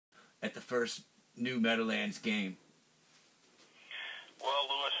at the first new Meadowlands game? Well,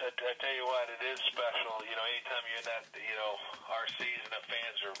 Lewis, I tell you what, it is special. You know, anytime you're in that, you know, our season of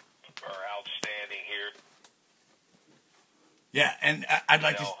fans are outstanding here. Yeah, and I'd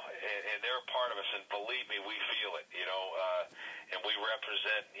like to. And they're a part of us, and believe me, we feel it. You know, and we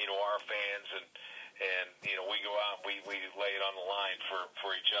represent, you know, our fans, and you know, we go out, and we lay it on the line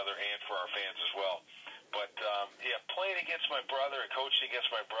for each other and for our fans as well. But yeah, playing against my brother and coaching against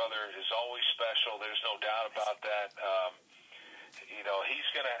my brother is always special. There's no doubt about that. You know,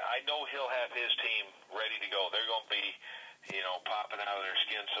 I know he'll have his team ready to go. They're going to be, you know, popping out of their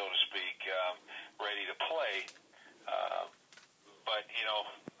skin, so to speak, ready to play. But, you know,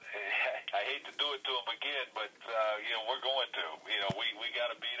 I hate to do it to him again, but, you know, we're going to. You know, we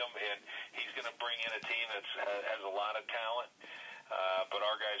got to beat him, and he's going to bring in a team that has a lot of talent. But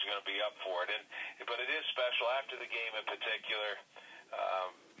our guys are going to be up for it. But it is special after the game in particular,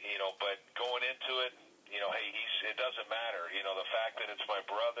 you know, but going into it, you know, hey, it doesn't matter. You know, the fact that it's my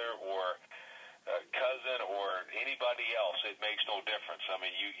brother or cousin or anybody else, it makes no difference. I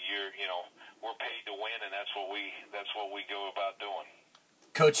mean, you know, we're paid to win, and that's what we go about doing.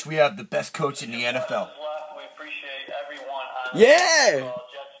 Coach, we have the best coach in the NFL. We appreciate everyone on Yeah.